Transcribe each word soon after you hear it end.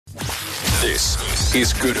This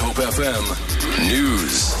is Good Hope FM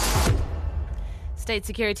News. State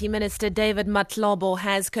Security Minister David Mahlobo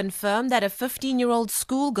has confirmed that a 15-year-old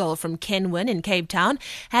schoolgirl from Kenwyn in Cape Town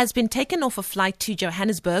has been taken off a flight to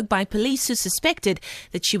Johannesburg by police who suspected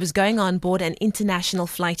that she was going on board an international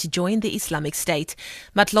flight to join the Islamic State.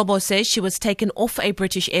 Mahlobo says she was taken off a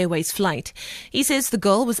British Airways flight. He says the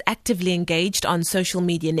girl was actively engaged on social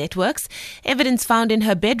media networks. Evidence found in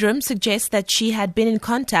her bedroom suggests that she had been in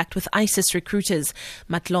contact with ISIS recruiters.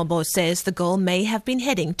 Mahlobo says the girl may have been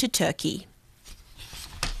heading to Turkey.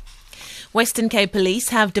 Western Cape Police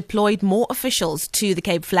have deployed more officials to the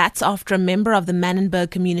Cape Flats after a member of the Manenberg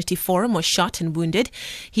Community Forum was shot and wounded.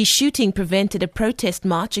 His shooting prevented a protest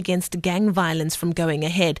march against gang violence from going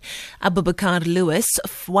ahead. Abubakar Lewis,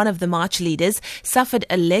 one of the march leaders, suffered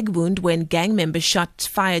a leg wound when gang members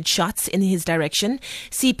fired shots in his direction.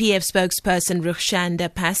 CPF spokesperson Rushanda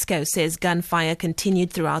Pascoe says gunfire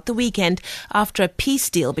continued throughout the weekend after a peace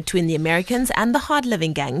deal between the Americans and the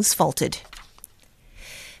hard-living gangs faltered.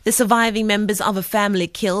 The surviving members of a family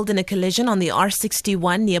killed in a collision on the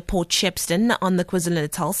R61 near Port Shepstone on the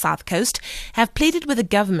KwaZulu-Natal south coast have pleaded with the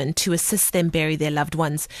government to assist them bury their loved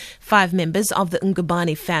ones. 5 members of the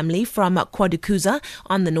Ngubane family from Kwadukuza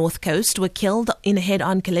on the north coast were killed in a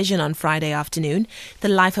head-on collision on Friday afternoon. The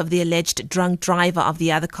life of the alleged drunk driver of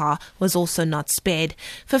the other car was also not spared.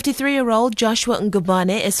 53-year-old Joshua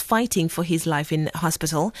Ngubane is fighting for his life in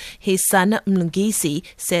hospital. His son Mlungisi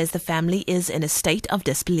says the family is in a state of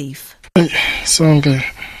disbelief. All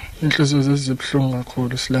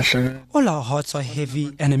our hearts are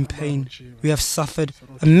heavy and in pain. We have suffered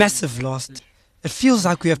a massive loss. It feels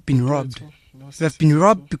like we have been robbed. We have been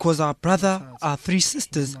robbed because our brother, our 3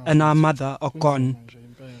 sisters and our mother are gone.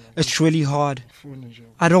 It's really hard.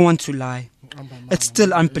 I don't want to lie. It's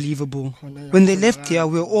still unbelievable. When they left here,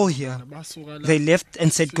 we were all here. They left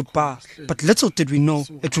and said goodbye. But little did we know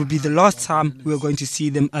it would be the last time we were going to see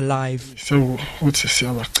them alive.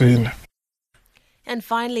 And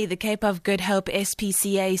finally, the Cape of Good Hope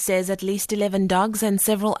SPCA says at least 11 dogs and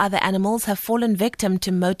several other animals have fallen victim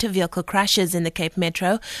to motor vehicle crashes in the Cape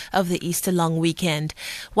Metro over the Easter long weekend.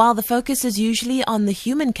 While the focus is usually on the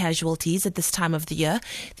human casualties at this time of the year,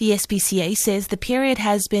 the SPCA says the period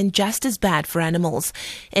has been just as bad for animals.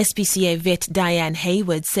 SPCA vet Diane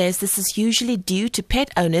Hayward says this is usually due to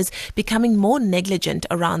pet owners becoming more negligent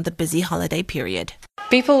around the busy holiday period.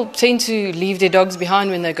 People tend to leave their dogs behind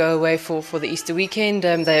when they go away for the Easter weekend.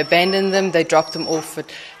 They abandon them, they drop them off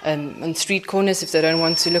on street corners if they don't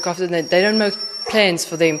want to look after them. They don't make plans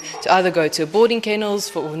for them to either go to boarding kennels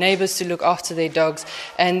for neighbours to look after their dogs,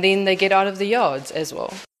 and then they get out of the yards as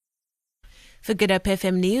well. For Good Hope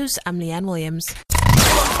FM News, I'm Leanne Williams.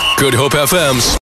 Good Hope FM's